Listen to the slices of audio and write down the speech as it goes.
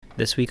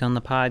This week on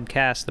the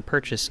podcast, the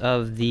purchase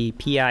of the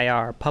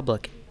PIR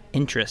Public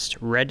Interest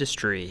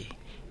Registry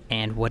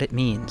and what it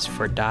means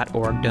for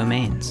 .org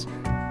domains.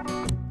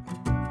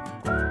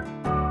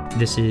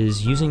 This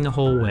is Using the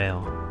Whole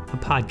Whale, a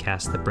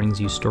podcast that brings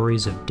you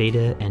stories of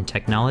data and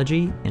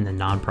technology in the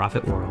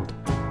nonprofit world.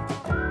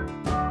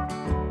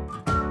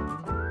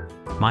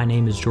 My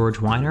name is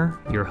George Weiner,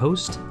 your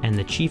host and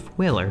the chief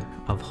whaler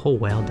of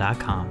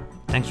WholeWhale.com.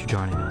 Thanks for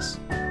joining us.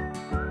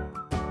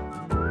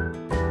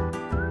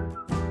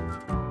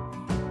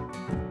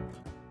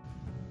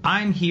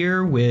 I'm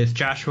here with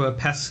Joshua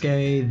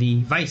Pesce,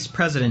 the Vice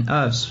President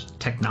of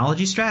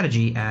Technology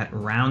Strategy at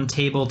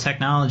Roundtable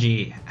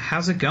Technology.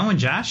 How's it going,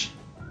 Josh?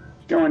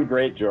 It's going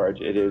great, George.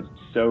 It is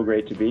so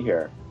great to be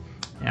here.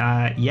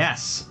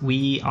 Yes,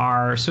 we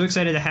are so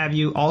excited to have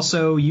you.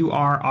 Also, you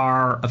are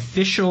our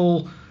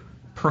official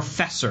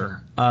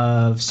professor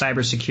of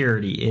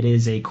cybersecurity. It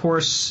is a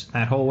course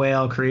that Whole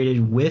Whale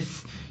created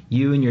with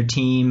you and your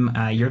team.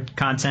 Your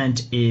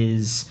content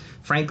is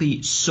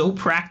frankly so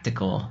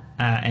practical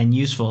and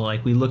useful.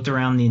 Like, we looked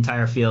around the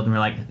entire field and we're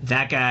like,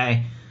 that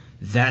guy,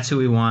 that's who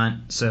we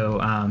want.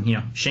 So,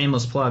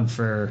 shameless plug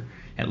for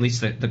at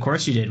least the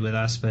course you did with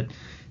us. But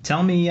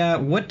tell me,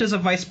 what does a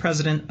vice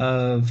president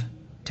of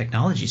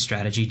technology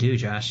strategy do,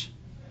 Josh?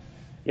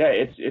 Yeah,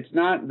 it's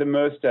not the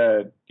most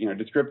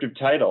descriptive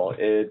title.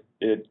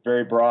 It's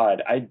very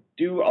broad. I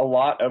do a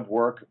lot of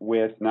work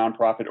with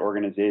nonprofit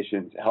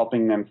organizations,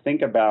 helping them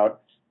think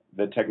about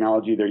the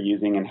technology they're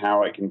using and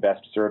how it can best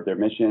serve their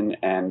mission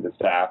and the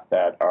staff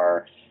that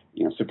are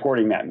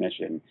supporting that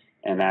mission.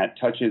 And that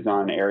touches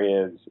on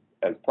areas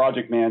as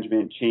project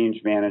management,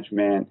 change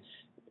management,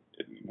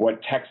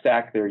 what tech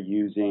stack they're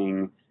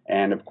using,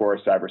 and of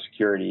course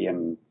cybersecurity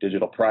and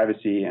digital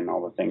privacy and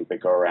all the things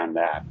that go around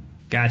that.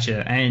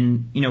 Gotcha.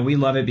 And, we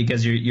love it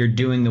because you're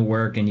doing the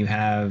work and you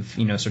have,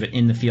 sort of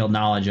in the field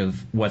knowledge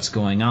of what's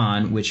going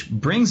on, which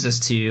brings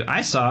us to,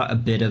 I saw a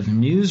bit of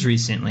news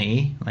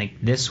recently,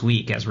 like this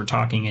week as we're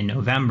talking in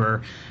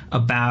November,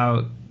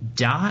 about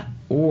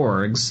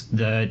 .orgs,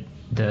 the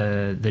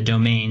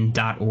domain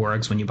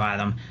 .orgs when you buy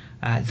them.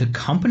 The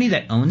company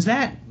that owns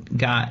that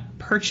got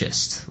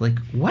purchased. Like,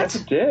 what? Yes,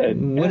 it did.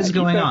 What is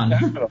going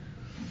on?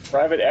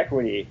 Private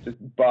equity just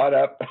bought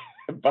up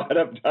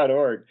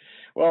 .org.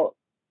 Well,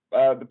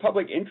 the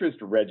Public Interest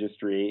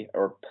Registry,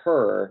 or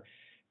PIR,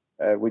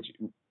 which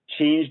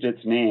changed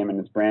its name and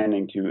its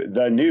branding to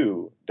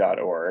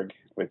thenew.org,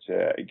 which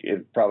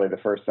is probably the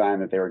first sign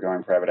that they were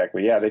going private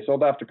equity. Yeah, they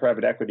sold off to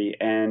private equity,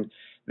 and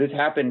this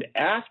happened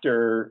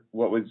after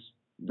what was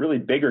really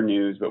bigger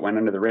news but went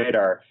under the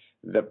radar.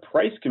 The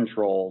price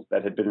controls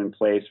that had been in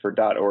place for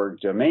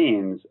 .org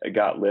domains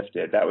got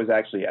lifted. That was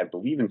actually, I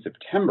believe, in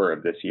September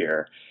of this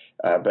year,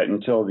 but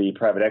until the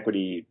private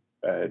equity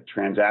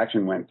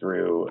transaction went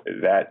through,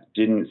 that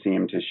didn't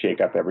seem to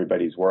shake up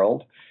everybody's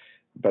world.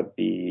 But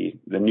the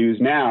news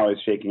now is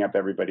shaking up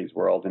everybody's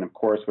world. And of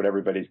course, what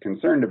everybody's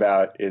concerned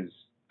about is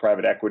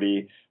private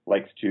equity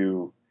likes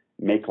to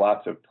make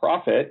lots of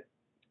profit.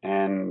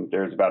 And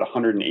there's about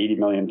 $180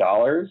 million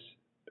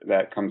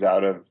that comes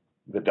out of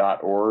the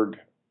 .org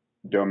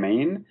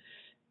domain.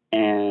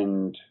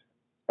 And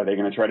are they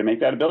going to try to make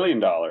that $1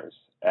 billion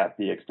at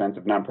the expense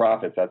of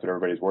nonprofits? That's what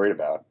everybody's worried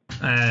about.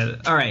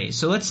 All right,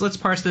 so let's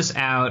parse this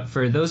out.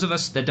 For those of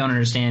us that don't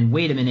understand,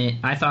 wait a minute,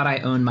 I thought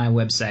I owned my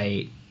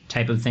website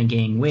type of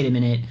thinking. Wait a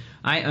minute,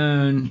 I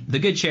own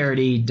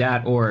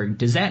thegoodcharity.org.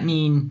 Does that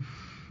mean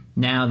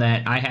now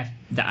that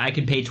I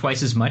could pay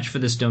twice as much for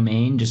this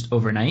domain just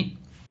overnight?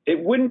 It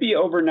wouldn't be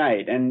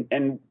overnight. And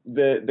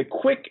the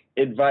quick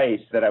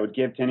advice that I would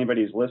give to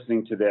anybody who's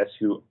listening to this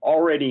who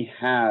already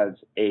has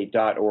a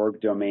 .org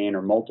domain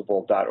or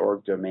multiple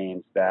 .org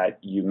domains that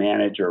you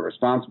manage or are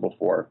responsible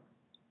for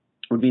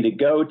would be to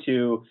go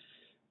to,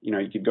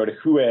 you could go to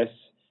Whois,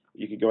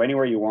 you could go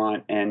anywhere you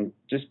want, and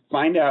just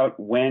find out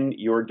when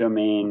your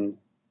domain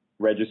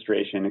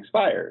registration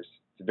expires.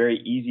 It's a very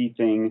easy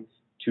thing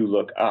to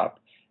look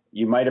up.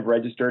 You might have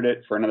registered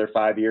it for another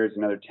 5 years,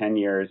 another 10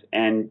 years,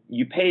 and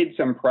you paid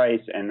some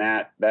price, and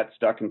that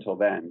stuck until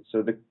then.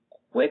 So the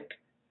quick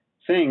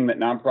thing that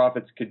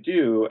nonprofits could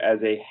do as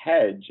a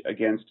hedge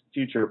against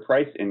future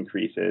price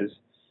increases,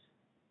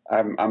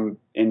 I'm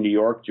in New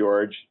York,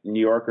 George.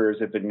 New Yorkers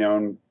have been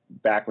known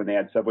back when they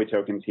had subway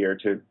tokens here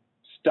to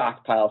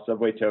stockpile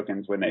subway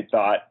tokens when they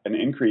thought an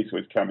increase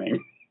was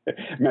coming.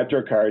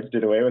 MetroCards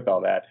did away with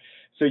all that.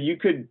 So you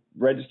could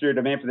register a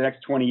domain for the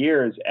next 20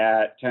 years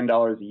at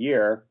 $10 a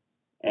year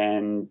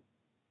and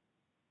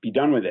be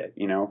done with it.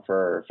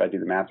 For, if I do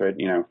the math right,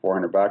 $400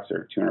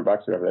 or $200,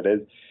 whatever that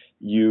is,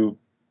 you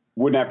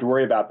wouldn't have to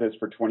worry about this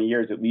for 20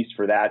 years, at least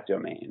for that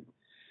domain.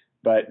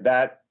 But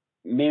that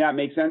may not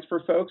make sense for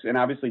folks, and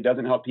obviously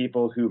doesn't help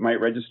people who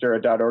might register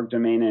a .org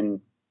domain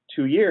in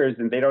 2 years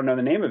and they don't know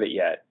the name of it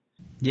yet.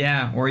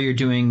 Yeah, or you're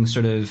doing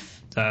sort of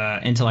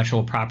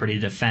intellectual property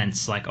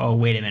defense, like, oh,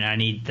 wait a minute, I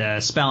need the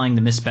spelling,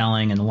 the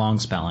misspelling, and the long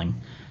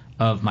spelling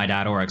of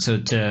my .org.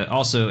 So to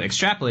also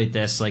extrapolate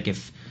this, like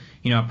if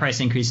a price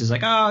increase is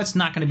like, oh, it's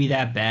not going to be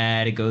that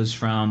bad. It goes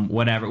from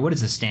whatever. What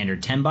is the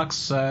standard?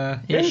 $10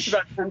 Yeah, it's ish?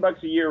 about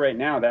 $10 a year right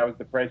now. That was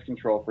the price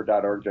control for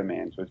 .org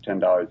domains, was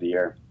 $10 a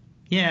year.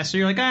 Yeah, so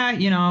you're like,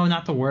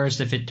 not the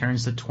worst if it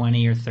turns to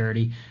 20 or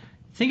 30.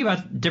 Think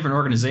about different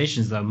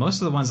organizations, though.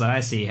 Most of the ones that I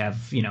see have,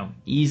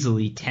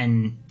 easily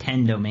 10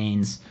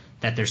 domains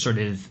that they're sort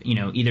of,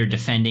 either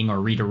defending or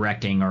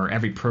redirecting, or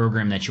every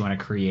program that you want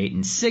to create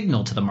and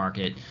signal to the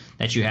market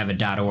that you have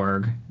a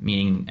 .org,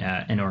 meaning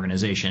an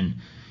organization.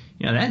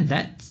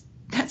 That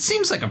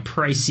seems like a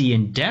pricey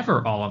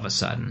endeavor all of a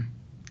sudden.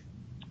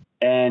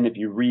 And if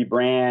you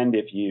rebrand,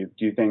 if you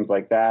do things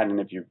like that,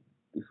 and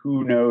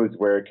who knows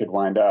where it could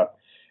wind up.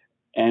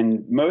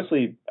 And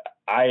mostly,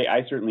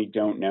 I certainly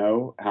don't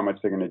know how much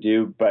they're going to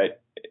do,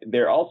 but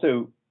there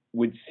also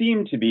would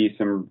seem to be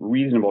some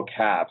reasonable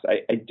caps.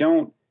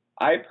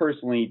 I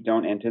personally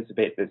don't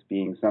anticipate this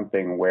being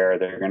something where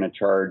they're going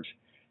to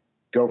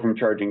go from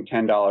charging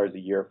 $10 a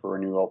year for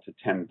renewal to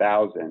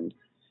 $10,000,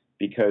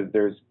 because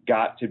there's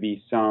got to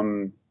be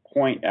some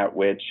point at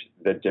which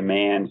the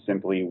demand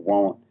simply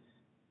won't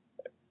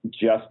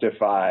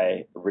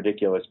justify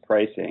ridiculous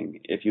pricing.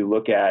 If you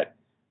look at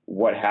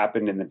what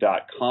happened in the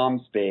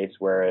 .com space,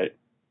 where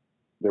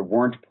there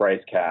weren't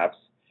price caps,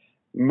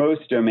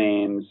 most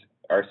domains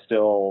are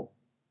still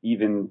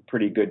even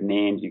pretty good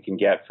names you can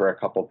get for a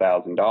couple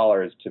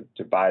 $1,000s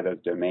to buy those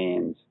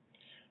domains.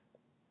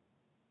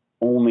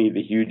 Only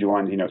the huge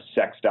ones,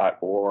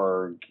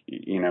 sex.org,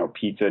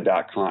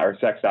 pizza.com, or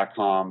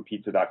sex.com,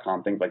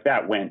 pizza.com, things like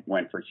that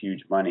went for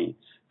huge money.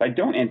 I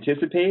don't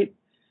anticipate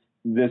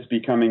this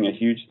becoming a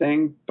huge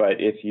thing, but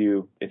if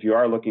you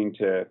are looking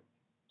to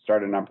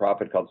start a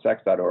nonprofit called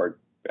sex.org,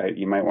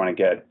 you might want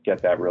to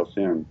get that real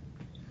soon.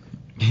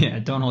 Yeah,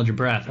 don't hold your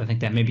breath. I think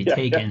that may be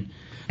taken. Yeah.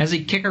 As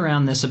we kick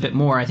around this a bit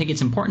more, I think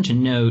it's important to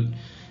note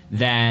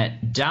that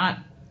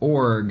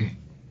 .org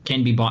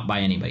can be bought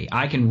by anybody.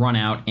 I can run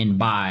out and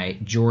buy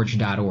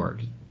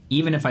George.org,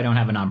 even if I don't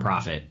have a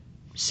nonprofit,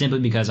 simply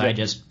because I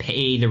just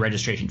pay the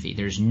registration fee.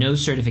 There's no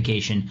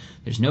certification,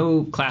 there's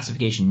no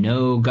classification,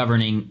 no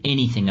governing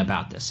anything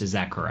about this. Is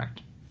that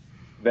correct?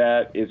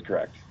 That is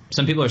correct.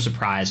 Some people are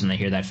surprised when they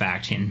hear that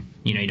fact, and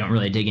you don't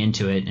really dig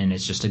into it, and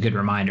it's just a good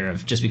reminder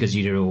of, just because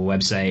you do a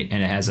website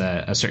and it has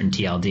a certain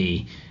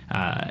TLD,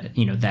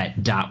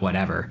 that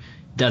whatever,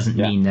 doesn't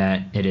mean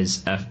that it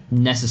is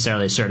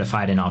necessarily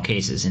certified in all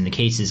cases. In the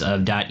cases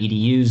of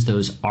 .edus,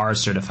 those are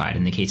certified.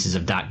 In the cases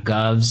of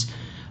 .govs,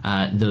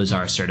 those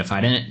are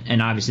certified,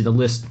 and obviously the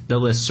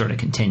list sort of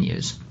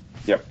continues.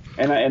 Yep,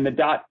 and the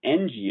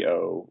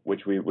 .ngo,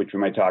 which we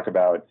might talk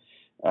about,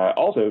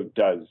 also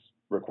does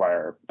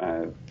require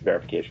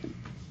verification.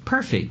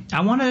 Perfect. I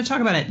wanted to talk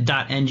about it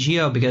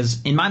 .ngo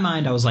because in my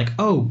mind I was like,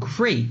 oh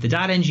great, the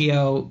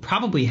 .ngo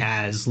probably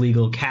has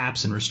legal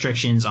caps and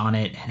restrictions on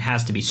it. It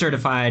has to be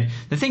certified.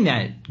 The thing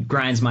that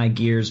grinds my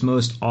gears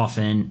most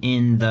often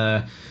in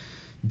the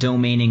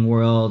domaining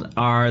world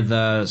are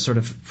the sort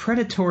of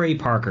predatory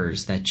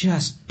parkers that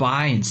just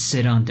buy and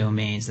sit on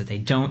domains that they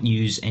don't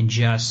use and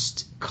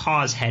just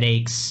cause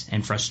headaches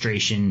and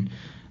frustration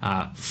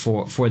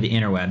for the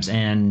interwebs.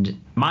 And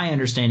my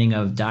understanding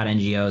of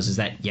 .ngos is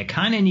that you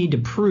kind of need to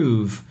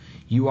prove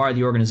you are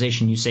the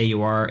organization you say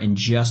you are and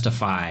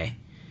justify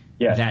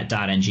that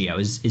 .ngo.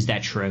 Is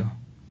that true?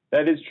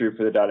 That is true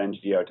for the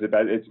 .ngo.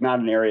 It's not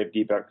an area of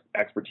deep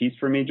expertise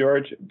for me,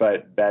 George,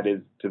 but that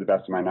is, to the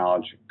best of my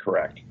knowledge,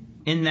 correct.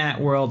 In that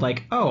world,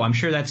 I'm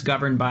sure that's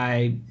governed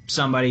by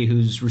somebody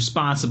who's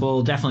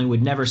responsible, definitely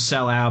would never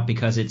sell out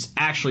because it's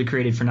actually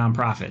created for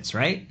nonprofits,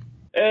 right?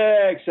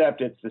 Except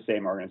it's the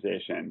same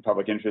organization.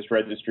 Public Interest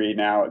Registry,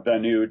 now the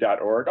new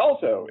 .org,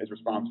 also is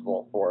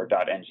responsible for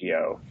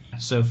 .ngo.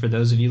 So for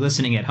those of you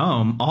listening at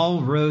home,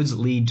 all roads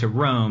lead to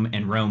Rome,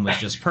 and Rome was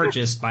just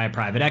purchased by a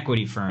private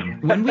equity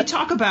firm. When we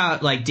talk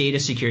about data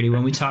security,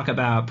 when we talk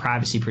about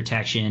privacy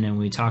protection, and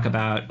we talk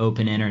about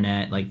open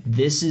internet,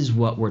 this is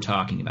what we're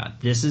talking about.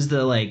 This is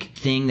the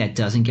thing that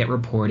doesn't get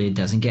reported,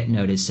 doesn't get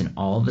noticed, and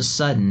all of a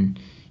sudden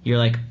you're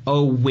like,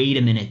 oh, wait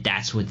a minute,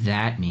 that's what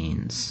that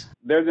means.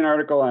 There's an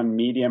article on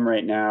Medium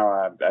right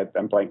now.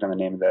 I'm blanked on the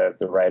name of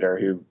the writer,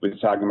 who was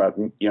talking about,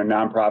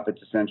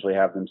 nonprofits essentially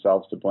have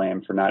themselves to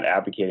blame for not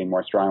advocating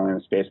more strongly in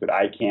the space with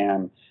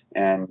ICANN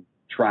and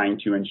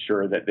trying to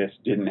ensure that this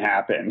didn't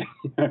happen,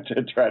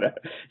 to try to,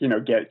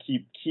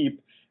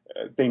 keep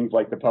things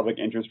like the Public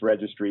Interest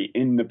Registry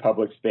in the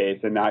public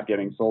space and not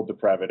getting sold to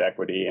private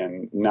equity,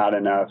 and not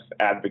enough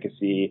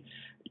advocacy.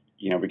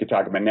 We could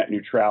talk about net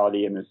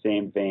neutrality in the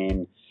same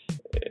vein.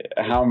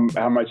 How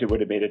much it would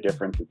have made a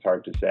difference, it's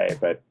hard to say,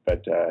 but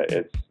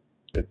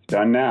it's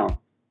done now.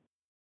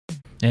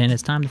 And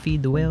it's time to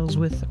feed the whales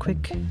with a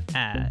quick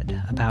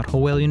ad about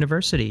Whole Whale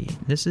University.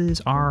 This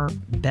is our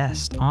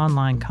best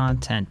online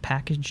content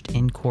packaged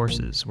in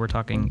courses. We're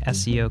talking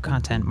SEO,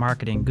 content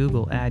marketing,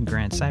 Google Ad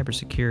Grants,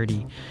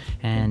 cybersecurity,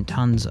 and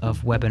tons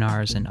of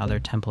webinars and other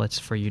templates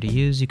for you to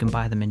use. You can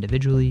buy them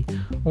individually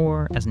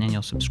or as an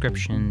annual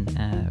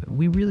subscription.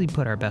 We really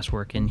put our best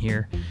work in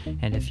here.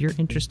 And if you're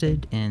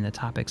interested in the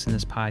topics in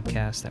this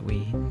podcast that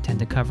we tend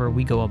to cover,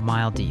 we go a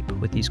mile deep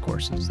with these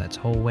courses. That's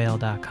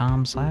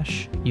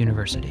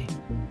wholewhale.com/university.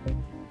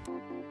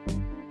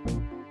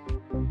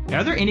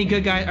 Are there any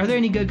good guys? Are there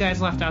any good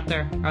guys left out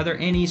there? Are there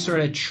any sort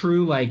of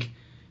true, like,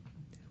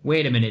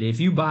 wait a minute, if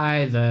you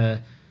buy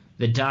the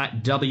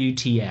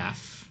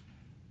 .wtf,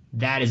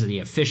 that is the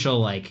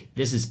official, like,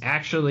 this is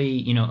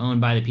actually,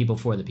 owned by the people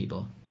for the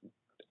people?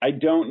 I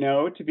don't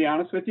know, to be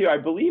honest with you. I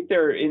believe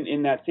there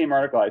in that same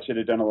article, I should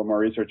have done a little more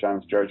research on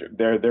this, George.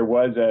 There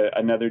was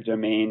another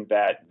domain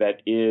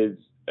that is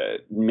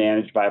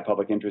managed by a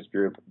public interest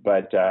group,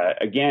 but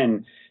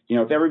again,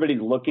 if everybody's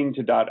looking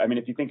to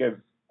if you think of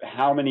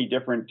how many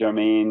different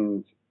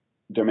domain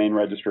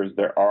registers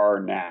there are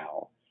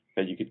now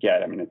that you could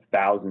get, it's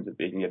thousands of.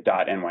 You can get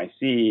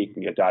 .nyc, you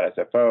can get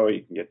 .sfo,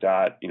 you can get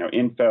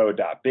 .info,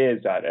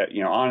 .biz, on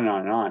and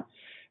on and on.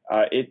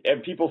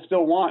 And people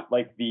still want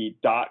like the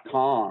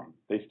 .com.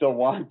 They still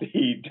want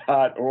the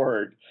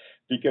 .org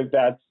because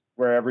that's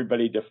where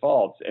everybody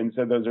defaults. And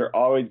so those are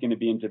always going to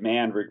be in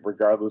demand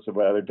regardless of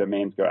what other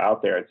domains go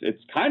out there.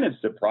 It's kind of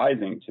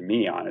surprising to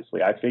me,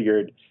 honestly. I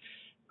figured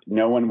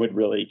no one would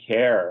really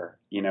care.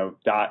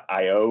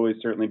 .io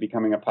is certainly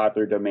becoming a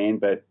popular domain,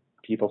 but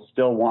people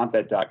still want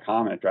that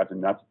 .com, and it drives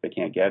them nuts if they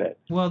can't get it.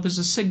 Well, there's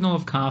a signal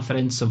of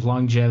confidence, of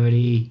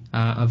longevity,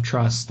 of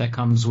trust that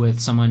comes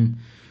with someone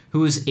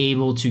who is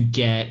able to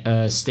get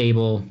a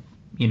stable,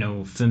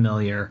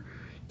 familiar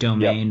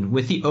domain. Yep.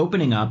 With the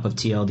opening up of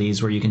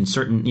TLDs where you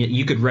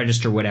could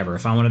register whatever.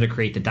 If I wanted to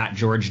create the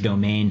 .george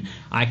domain,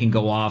 I can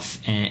go off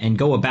and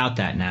go about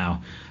that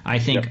now. I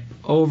think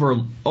over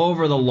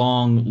the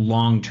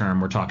long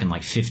term, we're talking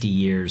like 50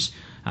 years,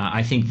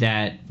 I think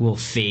that will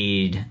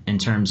fade in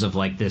terms of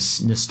like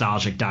this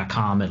nostalgic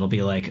 .com. It'll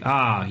be like,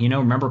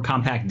 remember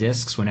compact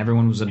discs when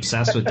everyone was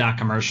obsessed with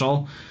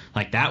 .commercial?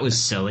 Like, that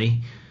was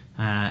silly.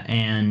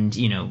 And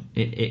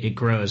it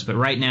grows. But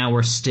right now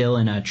we're still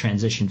in a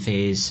transition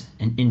phase,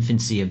 an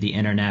infancy of the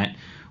internet,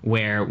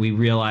 where we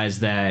realize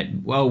that,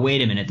 well,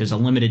 wait a minute, there's a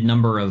limited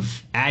number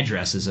of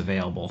addresses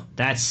available.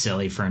 That's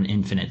silly for an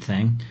infinite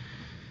thing.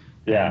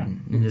 Yeah.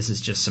 And this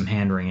is just some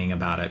hand-wringing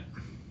about it.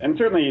 And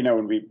certainly,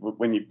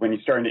 when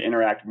you're starting to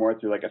interact more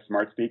through like a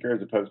smart speaker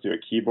as opposed to a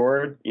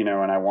keyboard, and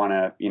I want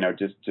to,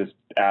 just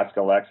ask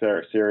Alexa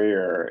or Siri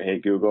or, hey,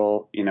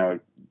 Google,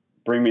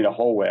 bring me to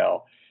Whole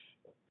Whale.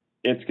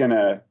 It's going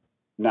to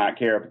not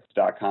care if it's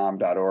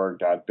 .com,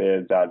 .org,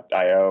 .biz,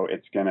 .io.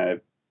 It's going to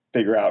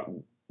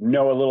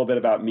know a little bit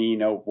about me,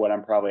 know what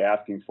I'm probably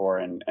asking for,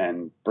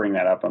 and bring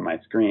that up on my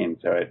screen.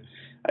 So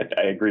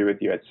I agree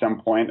with you. At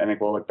some point, I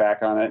think we'll look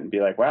back on it and be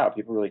like, wow,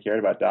 people really cared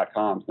about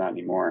 .coms, not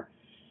anymore.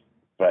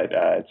 But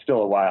it's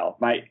still a while.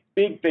 My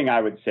big thing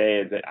I would say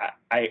is that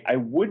I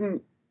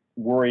wouldn't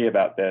worry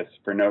about this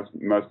for most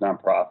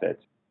nonprofits.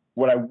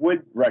 What I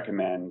would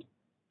recommend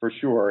for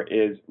sure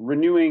is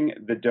renewing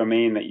the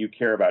domain that you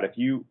care about. If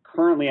you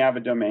currently have a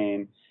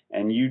domain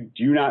and you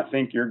do not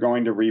think you're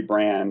going to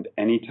rebrand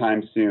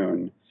anytime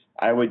soon,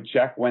 I would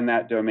check when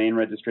that domain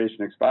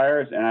registration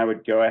expires, and I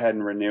would go ahead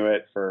and renew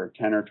it for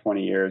 10 or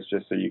 20 years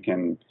just so you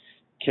can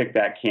kick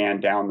that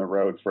can down the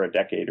road for a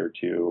decade or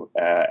two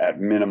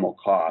at minimal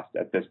cost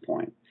at this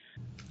point.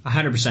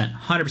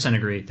 100%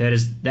 agree. That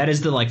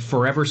is the like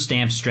forever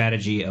stamp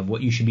strategy of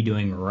what you should be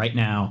doing right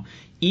now.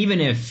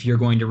 Even if you're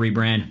going to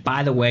rebrand,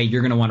 by the way,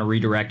 you're going to want to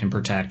redirect and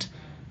protect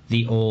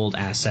the old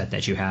asset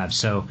that you have.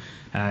 So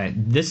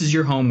this is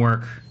your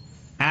homework.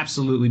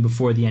 Absolutely,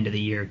 before the end of the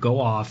year,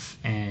 go off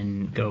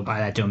and go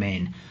buy that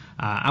domain.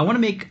 I want to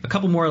make a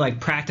couple more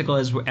like practical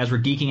as we're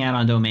geeking out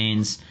on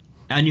domains.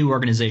 A new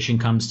organization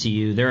comes to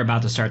you. They're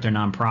about to start their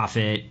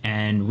nonprofit,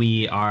 and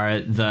we are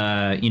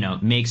the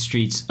make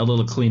streets a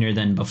little cleaner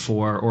than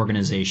before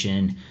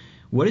organization.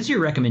 What is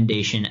your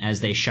recommendation as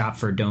they shop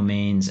for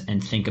domains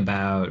and think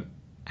about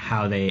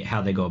how they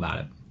go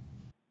about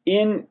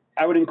it?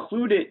 I would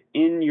include it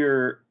in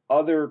your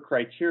other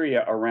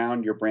criteria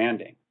around your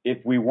branding.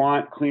 If we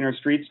want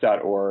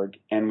cleanerstreets.org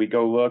and we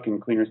go look and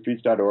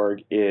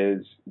cleanerstreets.org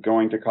is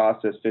going to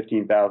cost us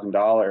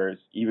 $15,000,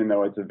 even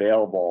though it's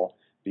available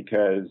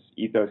because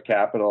Ethos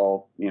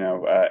Capital,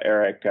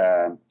 Eric,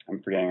 I'm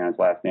forgetting on his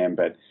last name,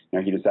 but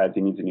he decides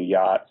he needs a new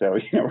yacht, so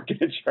we're going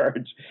to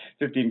charge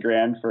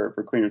 $15,000 for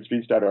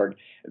cleanerstreets.org.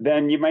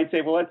 Then you might say,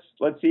 well,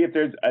 let's see if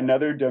there's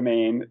another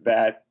domain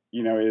that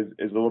is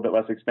a little bit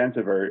less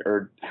expensive,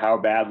 or how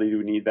badly do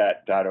we need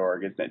that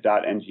 .org? Is that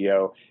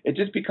 .ngo? It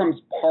just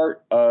becomes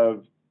part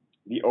of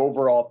the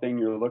overall thing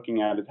you're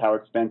looking at, is how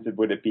expensive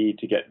would it be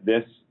to get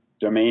this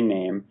domain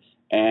name?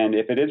 And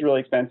if it is really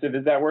expensive,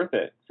 is that worth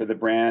it for the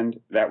brand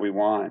that we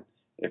want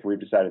if we've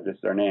decided this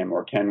is our name?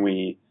 Or can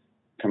we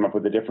come up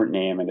with a different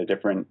name and a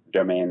different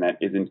domain that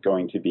isn't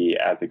going to be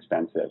as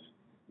expensive.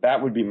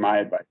 That would be my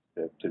advice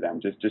to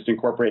them. Just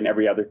incorporate in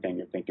every other thing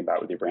you're thinking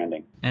about with your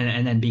branding.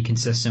 And then be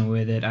consistent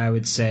with it. I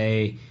would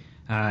say,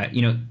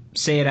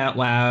 say it out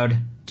loud,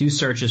 do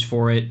searches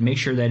for it, make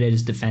sure that it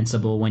is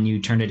defensible when you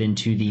turn it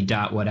into the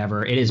dot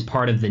whatever. It is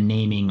part of the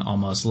naming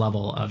almost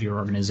level of your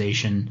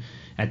organization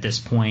at this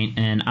point.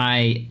 And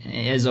I,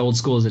 as old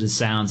school as it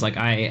sounds, like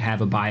I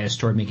have a bias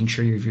toward making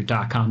sure you have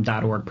your .com,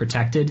 .org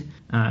protected.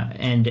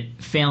 And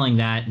failing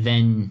that,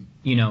 then,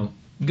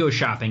 go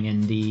shopping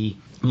in the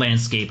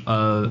landscape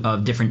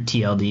of different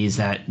TLDs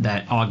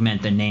that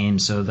augment the name.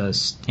 So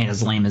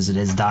as lame as it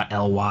is,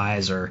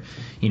 .lys or,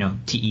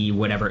 TE,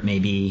 whatever it may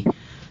be.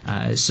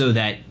 So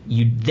that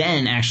you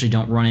then actually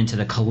don't run into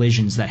the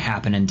collisions that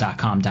happen in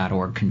 .com,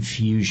 .org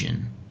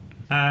confusion.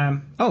 I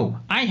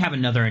have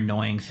another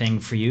annoying thing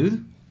for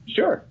you.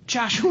 Sure.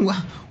 Josh,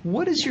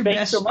 what is your Thanks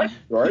best... so much,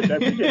 George. I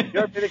appreciate it.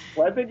 You're anything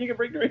pleasant you can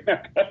bring to me?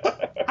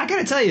 I got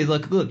to tell you,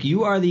 look,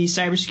 you are the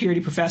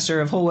cybersecurity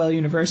professor of Whole Whale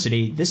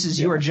University. This is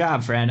your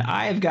job, friend.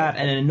 I've got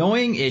an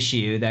annoying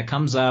issue that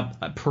comes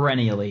up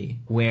perennially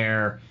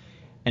where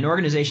an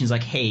organization's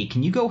like, hey,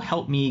 can you go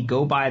help me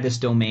go buy this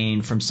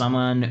domain from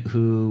someone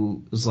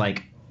who was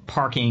like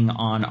parking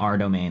on our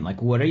domain?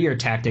 Like, what are your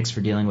tactics for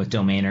dealing with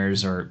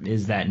domainers, or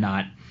is that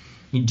not...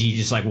 Do you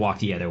just like walk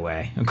the other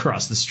way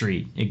across the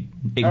street?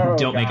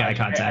 Don't make eye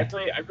contact.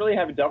 I really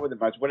haven't dealt with it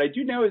much. What I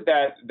do know is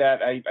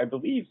that I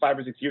believe 5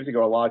 or 6 years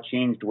ago, a law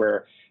changed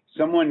where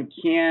someone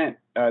can't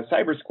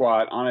cyber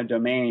squat on a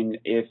domain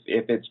if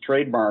it's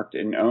trademarked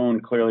and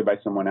owned clearly by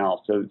someone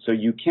else. So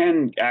you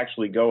can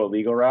actually go a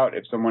legal route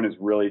if someone is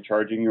really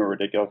charging you a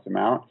ridiculous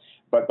amount.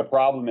 But the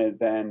problem is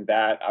then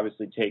that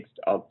obviously takes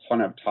a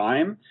ton of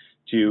time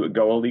to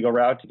go a legal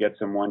route to get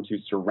someone to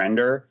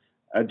surrender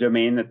a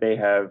domain that they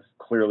have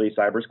clearly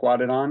cyber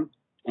squatted on.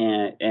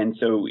 And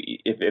so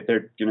if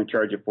they're going to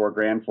charge you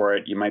 $4,000 for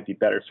it, you might be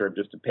better served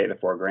just to pay the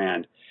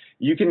 $4,000.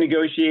 You can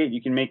negotiate,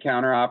 you can make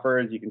counter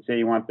offers, you can say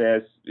you want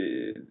this.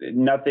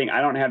 Nothing.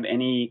 I don't have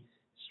any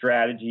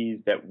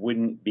strategies that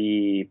wouldn't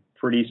be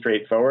pretty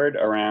straightforward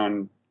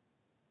around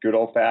good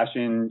old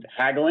fashioned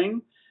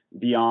haggling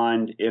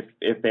beyond if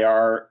they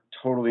are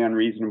totally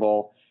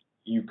unreasonable.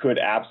 You could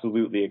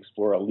absolutely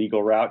explore a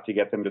legal route to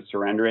get them to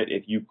surrender it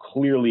if you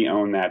clearly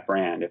own that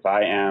brand. If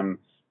I am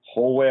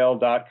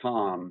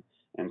wholewhale.com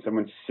and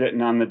someone's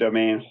sitting on the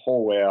domain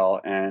Whole Whale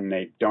and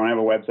they don't have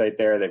a website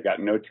there, they've got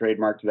no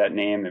trademark to that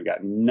name, they've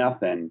got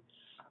nothing,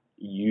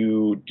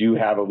 you do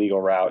have a legal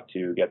route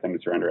to get them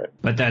to surrender it.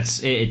 But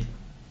that's it.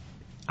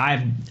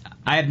 I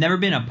have never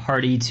been a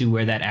party to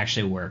where that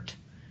actually worked.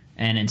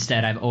 And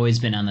instead, I've always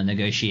been on the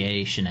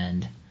negotiation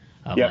end.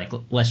 Like,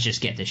 let's just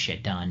get this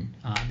shit done,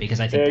 because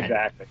I think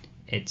exactly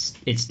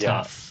it's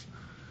tough.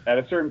 At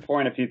a certain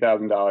point, a few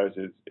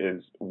 $1,000s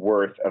is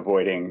worth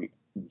avoiding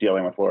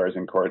dealing with lawyers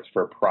in courts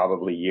for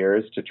probably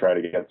years to try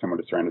to get someone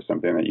to surrender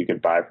something that you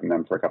could buy from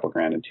them for a couple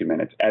grand in 2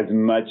 minutes. As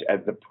much as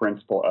the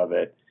principle of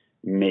it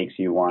makes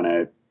you want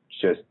to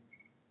just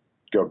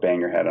go bang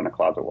your head on a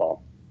closet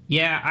wall.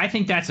 Yeah, I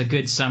think that's a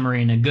good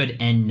summary and a good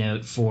end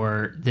note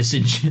for this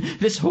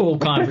this whole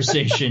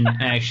conversation.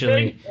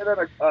 Actually.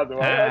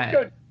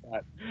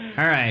 All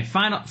right,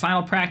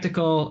 final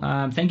practical.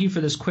 Thank you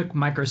for this quick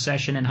micro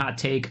session and hot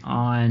take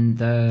on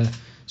the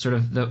sort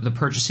of the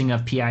purchasing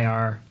of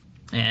PIR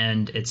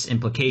and its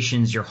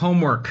implications. Your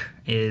homework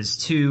is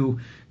to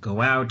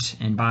go out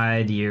and buy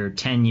your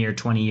 10-year,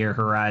 20-year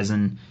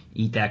horizon,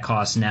 eat that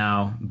cost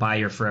now, buy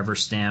your forever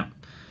stamp,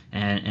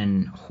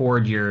 and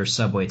hoard your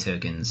Subway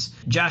tokens.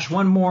 Josh,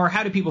 one more.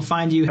 How do people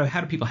find you? How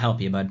do people help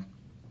you, bud?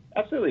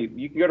 Absolutely.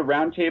 You can go to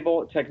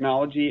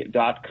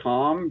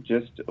roundtabletechnology.com,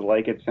 just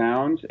like it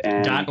sounds.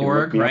 And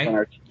 .org,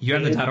 right? You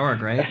have the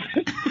 .org, right?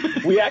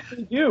 We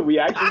actually do. We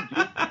actually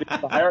do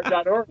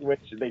the .org,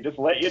 which they just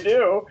let you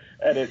do,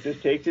 and it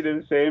just takes you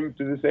to the same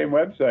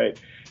website.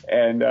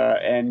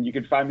 And you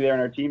can find me there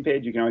on our team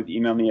page. You can always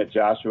email me at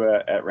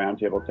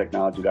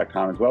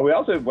joshua@roundtabletechnology.com as well. We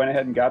also went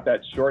ahead and got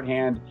that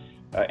shorthand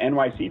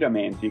NYC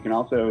domain, so you can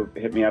also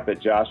hit me up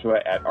at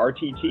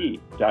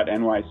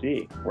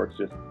joshua@rtt.nyc. Works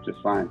just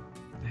fine.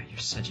 You're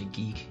such a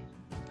geek.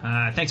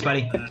 Thanks,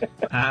 buddy.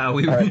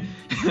 Right.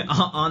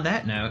 On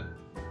that note,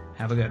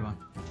 have a good one.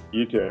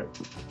 You too.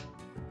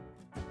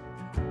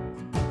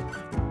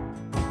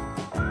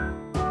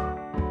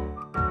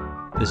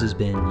 This has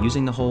been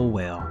Using the Whole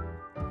Whale.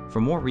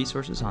 For more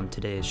resources on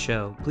today's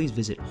show, please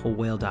visit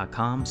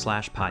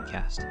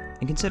wholewhale.com/podcast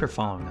and consider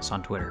following us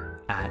on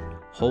Twitter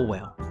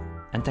 @wholewhale.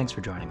 And thanks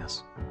for joining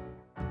us.